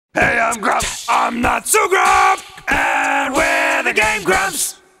I'm Grumps. I'm not so Grump. And we're the Game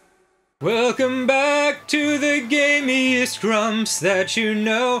Grumps. Welcome back to the gamiest Grumps that you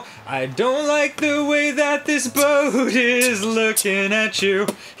know. I don't like the way that this boat is looking at you.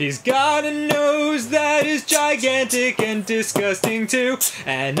 He's got a nose that is gigantic and disgusting too.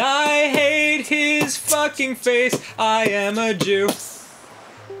 And I hate his fucking face. I am a Jew.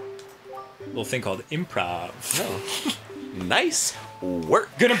 Little thing called improv. Oh. Nice work.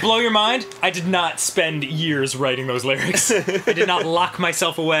 Gonna blow your mind? I did not spend years writing those lyrics. I did not lock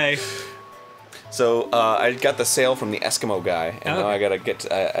myself away. So I got the sail from the Eskimo guy, and now Okay. I gotta get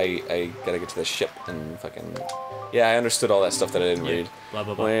to, I gotta get to the ship and fucking. Yeah, I understood all that stuff that I didn't read. Blah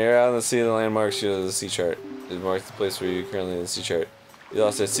blah blah. When you're out on the sea, the landmarks you the sea chart. It marks the place where you currently in the sea chart. You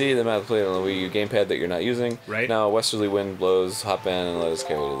also see the map plate on the Wii U gamepad that you're not using. Right. Now a westerly wind blows, hop in and let us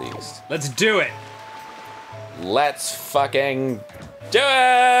carry to the east. Let's do it. Let's fucking do it!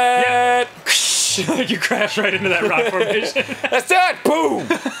 Yeah. You crash right into that rock formation. Let's do it! Boom!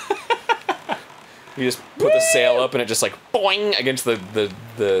 You just put the sail up and it just like boing against the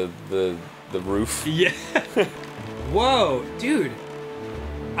roof. Yeah. Whoa, dude.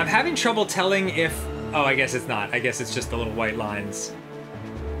 I'm having trouble telling if. Oh, I guess it's not. I guess it's just the little white lines.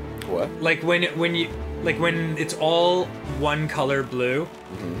 What? Like when it's all one color blue,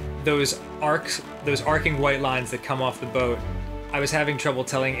 those arcing white lines that come off the boat. I was having trouble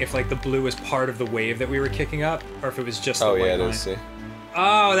telling if like the blue was part of the wave that we were kicking up, or if it was just the white line. Oh yeah, it is. See.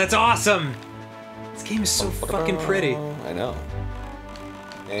 Oh, that's awesome. This game is so fucking pretty. I know.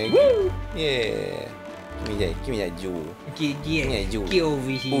 Woo! Yeah. Give me that jewel. Get over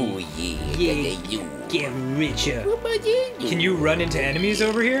here. Ooh yeah. Get richer. Can you run into enemies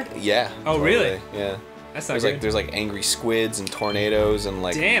over here? Yeah. Oh, totally. really? Yeah. That's not good. There's like angry squids and tornadoes and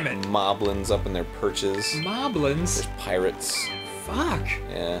like Damn it. moblins up in their perches. Moblins? There's pirates. Fuck.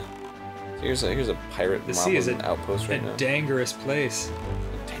 Yeah. So here's a pirate The sea is moblin outpost right now. a dangerous place.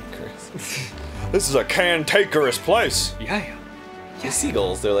 Dangerous. This is a cantankerous place. Yeah. The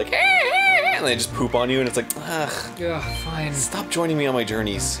seagulls, they're like, and they just poop on you, and it's like, ugh. Yeah, fine. Stop joining me on my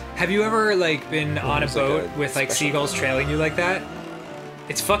journeys. Have you ever like been on a It's like boat a with like special- seagulls trailing you like that?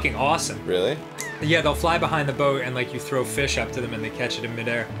 It's fucking awesome. Really? Yeah, they'll fly behind the boat and like you throw fish up to them and they catch it in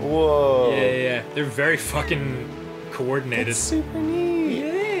midair. Whoa. Yeah. They're very fucking coordinated. That's super neat.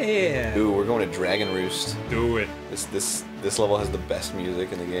 Yeah. Ooh, we're going to Dragon Roost. Do it. This level has the best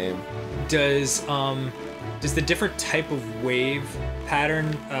music in the game. Does the different type of wave pattern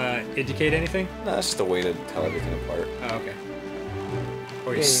indicate anything? No, that's just a way to tell everything apart. Oh, okay.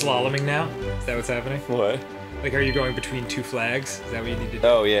 Or are you slaloming now? Is that what's happening? What? Like, are you going between two flags? Is that what you need to do?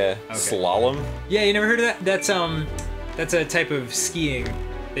 Oh yeah, Okay. slalom. Yeah, you never heard of that? That's a type of skiing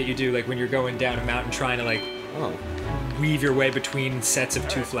that you do, like when you're going down a mountain trying to like Oh. weave your way between sets of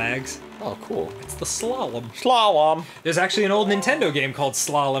two flags. Oh, cool. It's the slalom. Slalom. There's actually an old Nintendo game called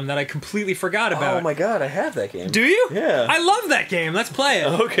Slalom that I completely forgot about. Oh my god, I have that game. Do you? Yeah. I love that game. Let's play it.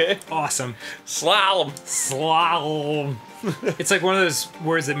 Okay. Awesome. Slalom. Slalom. It's like one of those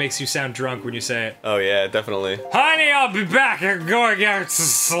words that makes you sound drunk when you say it. Oh yeah, definitely. Honey, I'll be back. I'm going out to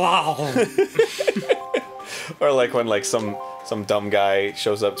slalom. Or like when like some dumb guy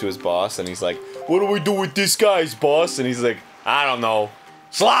shows up to his boss and he's like, "What do we do with these guys, boss?" And he's like, "I don't know.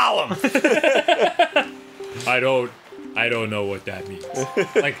 Slalom." I don't know what that means.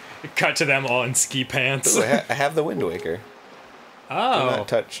 Like, cut to them all in ski pants. I have the Wind Waker. Do Oh. not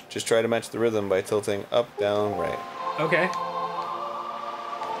touch. Just try to match the rhythm by tilting up, down, right. Okay.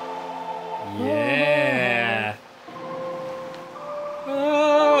 Yeah.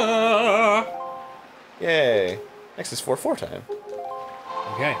 Yay. Next is 4/4 time.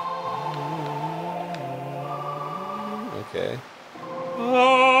 Okay. Okay.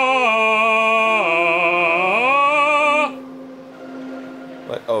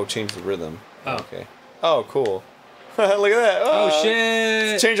 What? Oh, change the rhythm. Oh. Okay. Oh, cool. Look at that. Oh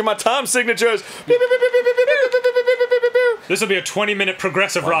shit! Changing my time signatures. This will be a 20-minute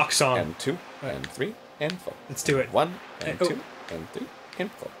progressive rock song. And 2, and 3, and 4. Let's do it. 1, and Oh. 2, and 3, and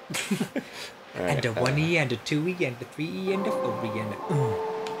 4. All And right, a 1-y, and a 2-y, and a 3-y, and a 4-y, and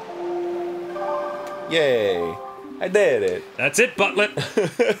a... Yay. I did it. That's it, Butlet.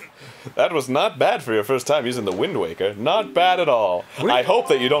 That was not bad for your first time using the Wind Waker. Not bad at all. I hope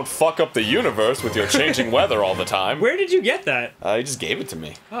that you don't fuck up the universe with your changing weather all the time. Where did you get that? He just gave it to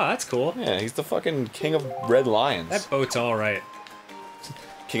me. Oh, that's cool. Yeah, he's the fucking king of red lions. That boat's all right.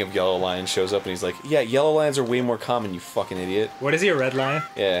 King of yellow lions shows up and he's like, "Yeah, yellow lions are way more common, you fucking idiot." What is he, a red lion?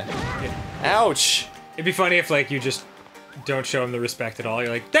 Yeah. Ouch! It'd be funny if, like, you just don't show him the respect at all.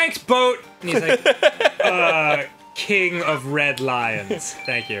 You're like, "Thanks, boat!" And he's like, King of red lions.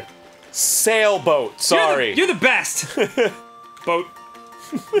 Thank you. Sailboat. Sorry. You're the best. Boat.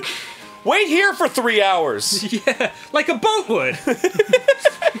 Wait here for 3 hours. Yeah, like a boat would.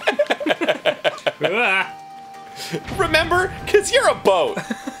 Remember? Because you're a boat.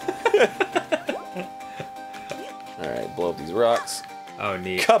 Alright, blow up these rocks. Oh,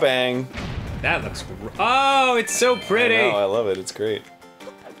 neat. Kabang. That looks... Oh, it's so pretty. I know, I love it. It's great.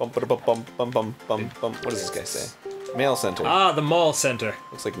 Bum, bum, bum, bum, bum, bum, bum. What does this guy say? Mail center. Ah, the mall center.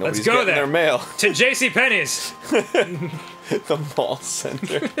 Looks like nobody's Let's go getting there. their mail. To JCPenney's. The mall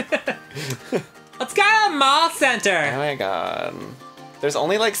center. Let's go to the mall Oh center. my god. There's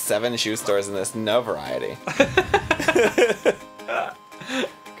only like 7 shoe stores in this, no variety.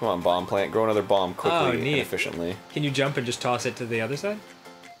 Come on, bomb plant. Grow another bomb quickly and efficiently. Can you jump and just toss it to the other side?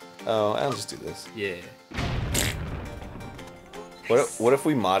 Oh, I'll just do this. Yeah. What if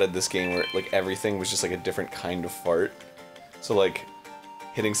we modded this game where like everything was just like a different kind of fart? So like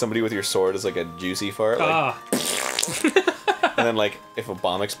hitting somebody with your sword is like a juicy fart. Like, and then like if a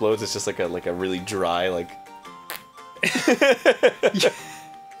bomb explodes, it's just like a really dry like.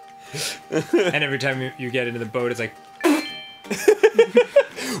 And every time you get into the boat, it's like.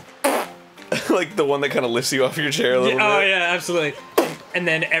 Like the one that kind of lifts you off your chair a little bit. Oh yeah, absolutely. And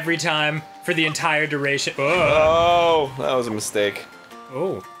then every time for the entire duration. Oh, that was a mistake.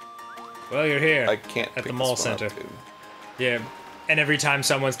 Oh. Well, you're here. I can't. At the mall center. Up, yeah. And every time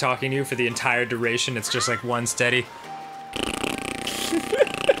someone's talking to you for the entire duration, it's just like one steady.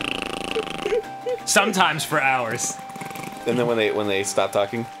 Sometimes for hours. And then when they stop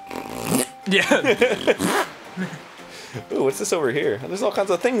talking. Yeah. Ooh, what's this over here? There's all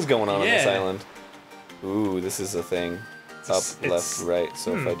kinds of things going on this island. Ooh, this is a thing. Up, left, right.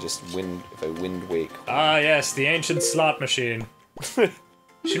 So if I just wind wake. Ah, yes, the ancient slot machine.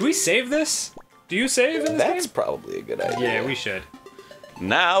 Should we save this? Do you save in this That's game? probably a good idea. Yeah, we should.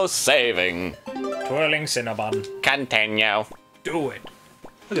 Now saving. Twirling Cinnabon. Continue. Do it.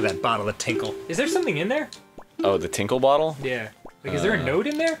 Look at that bottle of Tinkle. Is there something in there? Oh, the Tinkle bottle? Yeah. Like, is there a note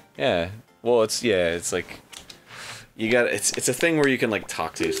in there? Yeah. Well, it's like. You got it's a thing where you can like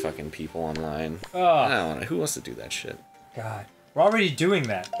talk to these fucking people online. Oh. I don't know. Who wants to do that shit? God. We're already doing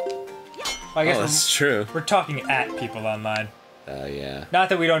that. Well, I guess that's true. We're talking at people online. Yeah. Not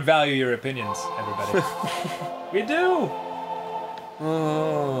that we don't value your opinions, everybody. We do!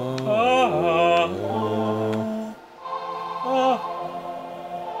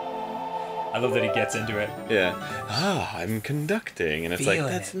 I love that he gets into it. Yeah. Ah, I'm conducting, and it's Feeling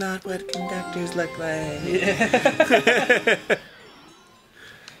like, that's not what conductors look like. Yeah.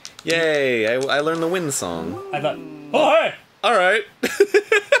 Yay, I learned the wind song. I thought, oh, hey! Alright.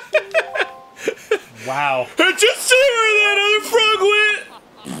 Wow. I just see where that other frog went!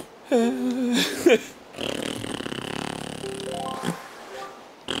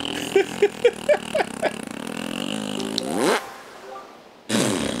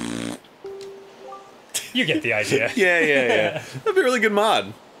 You get the idea. Yeah. That'd be a really good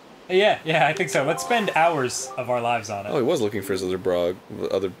mod. Yeah, I think so. Let's spend hours of our lives on it. Oh, he was looking for his other brog.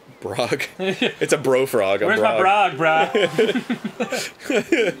 It's a bro frog. Where's my brog, brah?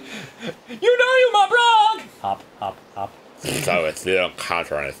 You know you my brog! Hop, hop, hop. So it's the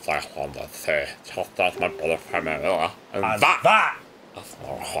encounter is like on the sea. Just that's my brother from Manila. And Va!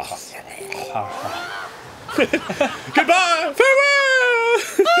 Goodbye! Farewell!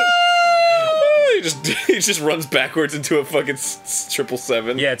 He just runs backwards into a fucking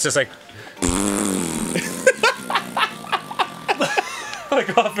 777. Yeah, it's just like...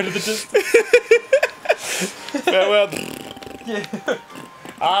 like off into the distance. Farewell. Yeah.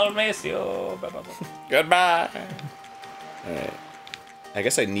 I'll miss you. Goodbye. Alright. I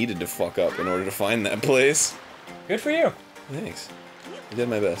guess I needed to fuck up in order to find that place. Good for you. Thanks. I did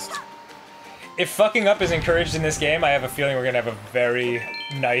my best. If fucking up is encouraged in this game, I have a feeling we're gonna have a very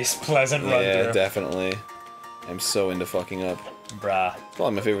nice, pleasant run Yeah, through. definitely. I'm so into fucking up. Bruh. It's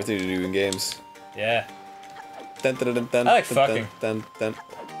probably my favorite thing to do in games. Yeah. Dun, dun, dun, dun, I like dun, fucking. Dun, dun,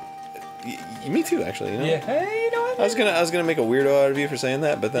 me too, actually. You know? Yeah. Hey, you know what? I was gonna make a weirdo out of you for saying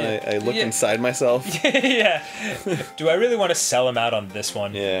that, but then I looked inside myself. Yeah. Do I really want to sell him out on this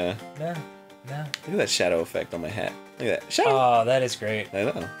one? Yeah. No. Look at that shadow effect on my hat. Look at that. Shadow. Oh, that is great. I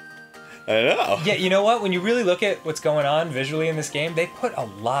know. Yeah, you know what? When you really look at what's going on visually in this game, they put a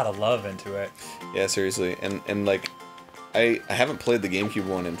lot of love into it. Yeah, seriously. And like, I haven't played the GameCube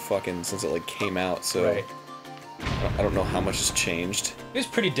one in fucking since it like came out, so Right. I don't know how much has changed. It was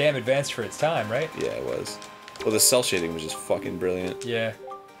pretty damn advanced for its time, right? Yeah, it was. Well, the cell shading was just fucking brilliant. Yeah.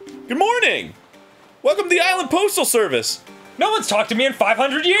 Good morning! Welcome to the Island Postal Service! No one's talked to me in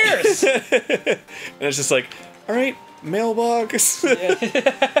 500 years! And it's just like, alright, mailbox. Yeah.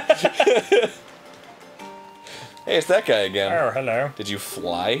 that guy again. Oh, hello. Did you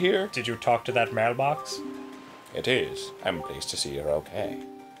fly here? Did you talk to that mailbox? It is. I'm pleased to see you're okay.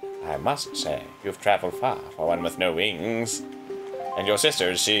 I must say, you've traveled far for one with no wings. And your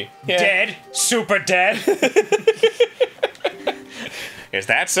sister, is she... Yeah. Dead. Super dead. Is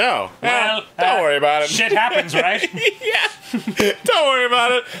that so? Well, don't worry about it. Shit happens, right? Yeah. Don't worry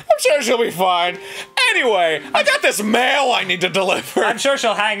about it. I'm sure she'll be fine. Anyway, I got this mail I need to deliver. I'm sure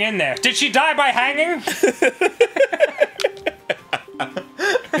she'll hang in there. Did she die by hanging?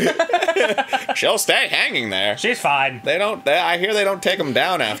 She'll stay hanging there. She's fine. I hear they don't take them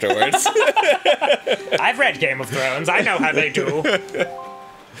down afterwards. I've read Game of Thrones. I know how they do.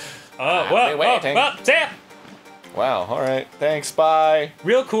 Well, see ya. Wow, alright. Thanks, bye.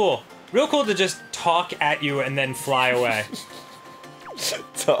 Real cool. Real cool to just talk at you and then fly away.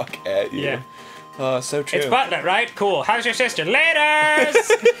 Talk at you. Yeah. Oh, so true. It's Butler, right? Cool. How's your sister? Laters!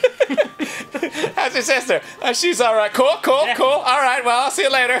 How's your sister? She's alright. Cool. Yeah. Alright, well, I'll see you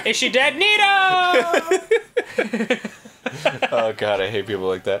later. Is she dead? Neato! Oh god, I hate people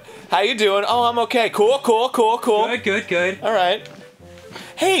like that. How you doing? Oh, I'm okay. Cool. Good. Alright.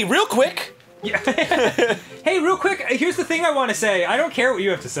 Hey, real quick! Yeah. Hey, real quick, here's the thing I want to say. I don't care what you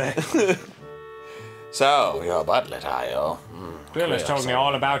have to say. So, you're Butler, are you? Bill has told me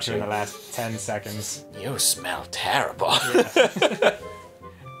all about you in the last 10 seconds. You smell terrible.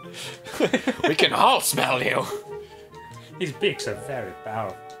 We can all smell you. These beaks are very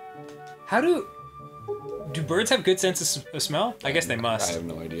powerful. How do birds have good sense of smell? I guess they must. I have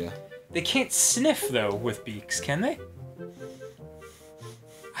no idea. They can't sniff, though, with beaks, can they?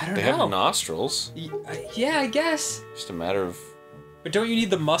 I don't know. They have nostrils. Yeah, I guess. Just a matter of... But don't you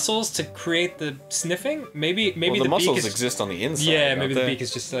need the muscles to create the sniffing? Maybe well, the the muscles beak is... exist on the inside. Yeah, maybe the they? beak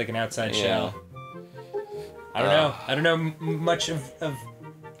is just like an outside Yeah. shell. I don't know. I don't know much of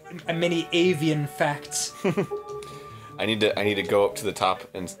many avian facts. I need to go up to the top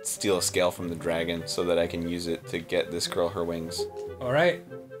and steal a scale from the dragon so that I can use it to get this girl her wings. All right.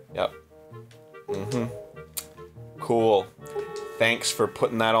 Yep. Cool. Thanks for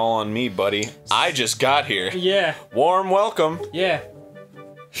putting that all on me, buddy. I just got here. Yeah. Warm welcome. Yeah.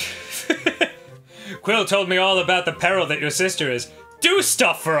 Quill told me all about the peril that your sister is. Do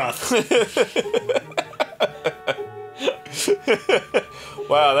stuff for us!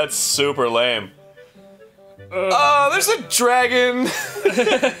 Wow, that's super lame. Oh, there's a dragon!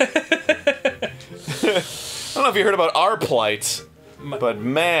 I don't know if you heard about our plight, but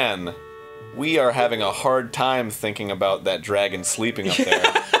man, we are having a hard time thinking about that dragon sleeping up there.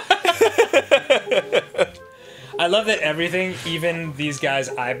 I love that everything, even these guys'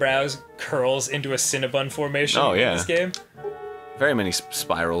 eyebrows, curls into a Cinnabon formation in this game. Very many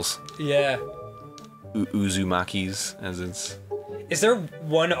spirals. Yeah. Uzumakis, as it's... Is there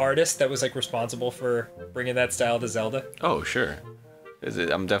one artist that was like responsible for bringing that style to Zelda? Oh, sure.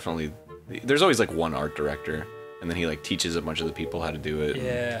 I'm definitely... There's always like one art director, and then he like teaches a bunch of the people how to do it.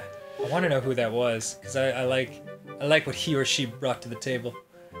 Yeah. I want to know who that was, because I like what he or she brought to the table.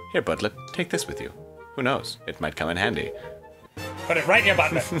 Here, Butler, take this with you. Who knows? It might come in handy. Put it right in your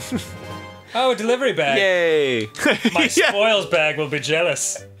butler. Oh, a delivery bag. Yay! My spoils bag will be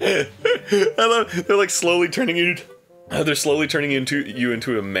jealous. I love. They're like slowly turning you. They're slowly turning you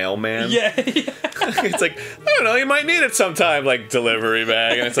into a mailman. Yeah. It's like, I don't know, you might need it sometime, like delivery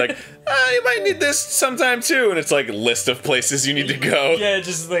bag, and it's like, you might need this sometime too, and it's like list of places you need to go. Yeah,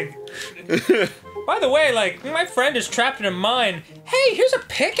 just like. By the way, like, my friend is trapped in a mine. Hey, here's a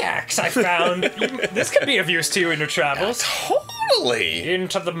pickaxe I found. This could be of use to you in your travels. Totally.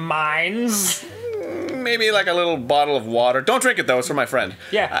 Into the mines. Maybe like a little bottle of water. Don't drink it though; it's for my friend.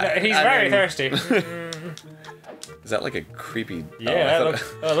 Yeah, he's very thirsty. Is that like a creepy? Yeah,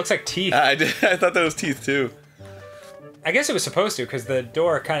 it looks like teeth. I thought that was teeth too. I guess it was supposed to, because the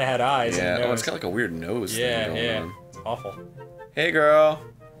door kind of had eyes. Yeah, and it's got like a weird nose. Yeah, thing going on. It's awful. Hey, girl.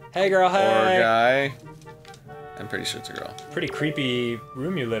 Hey, girl. Hey. Or guy. I'm pretty sure it's a girl. Pretty creepy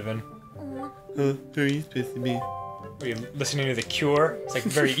room you live in. Who are you supposed to be? Are you listening to The Cure? It's like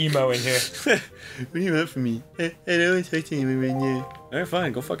very emo in here. What do you want from me? I don't want to talk to anyone right now. Alright,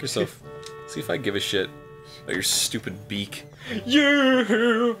 fine. Go fuck yourself. See if I give a shit about your stupid beak.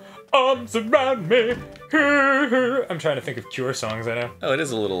 You arms around me. I'm trying to think of Cure songs I know. Oh, it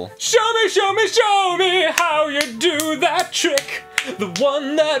is a little... Show me, show me, show me how you do that trick. The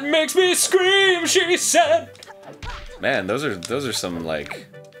one that makes me scream, she said. Man, those are some, like,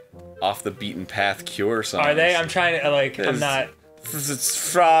 off the beaten path Cure songs. Are they? I'm trying to, like, I'm not... It's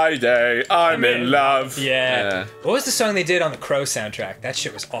Friday, I'm in love. Yeah. What was the song they did on the Crow soundtrack? That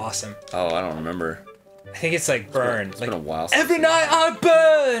shit was awesome. Oh, I don't remember. I think it's like Burn. It's been a while since. Every night I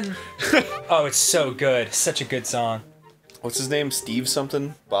burn! Oh, it's so good. Such a good song. What's his name? Steve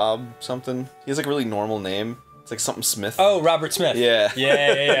something? Bob something? He has like a really normal name. It's like something Smith. Oh, Robert Smith. Yeah.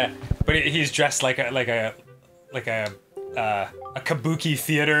 Yeah. But he's dressed like a kabuki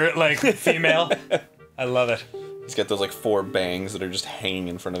theater like female. I love it. He's got those like 4 bangs that are just hanging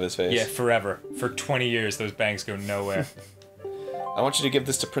in front of his face. Yeah, forever. For 20 years, those bangs go nowhere. I want you to give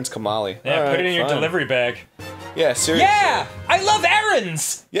this to Prince Kamali. Yeah, put it in your delivery bag. Yeah, seriously. Yeah! I love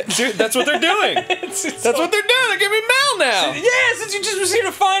errands! Yeah, that's what they're doing. That's what they're doing. They're giving me mail now. Yeah, since you just received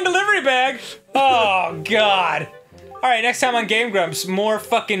a fine delivery bag. Oh, God. Alright, next time on GameGrumps, more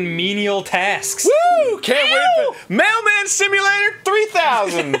fucking menial tasks. Woo! Can't wait for Mailman Simulator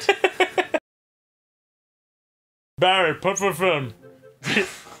 3000. Barry, put this in.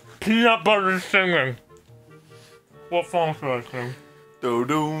 Peanut butter singing. What song should I sing?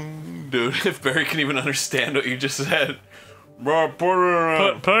 Dude, if Barry can even understand what you just said.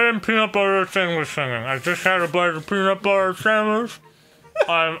 Put in peanut butter sandwich singing. I just had a bite of peanut butter sandwich.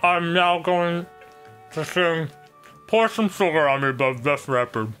 I'm now going to sing Pour Some Sugar on Me by Def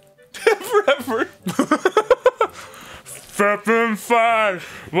Leppard. Def Leppard. Stepping fast,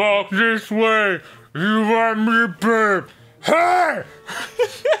 walk this way. You want me, babe? Hey!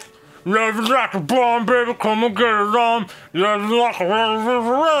 Love you like a bomb, baby, come and get it on. Love you like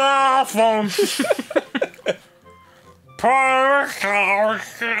a phone. Come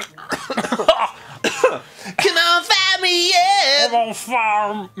on, fire me up! Come on,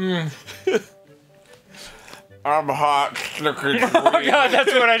 fire. I'm hot, slippery. Oh god,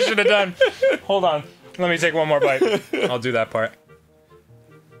 that's what I should have done. Hold on, let me take one more bite. I'll do that part.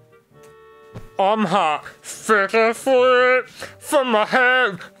 I'm hot, fit and fluid, from my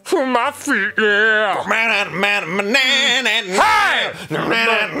head to my feet, yeah. Hey!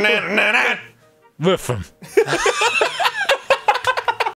 Listen.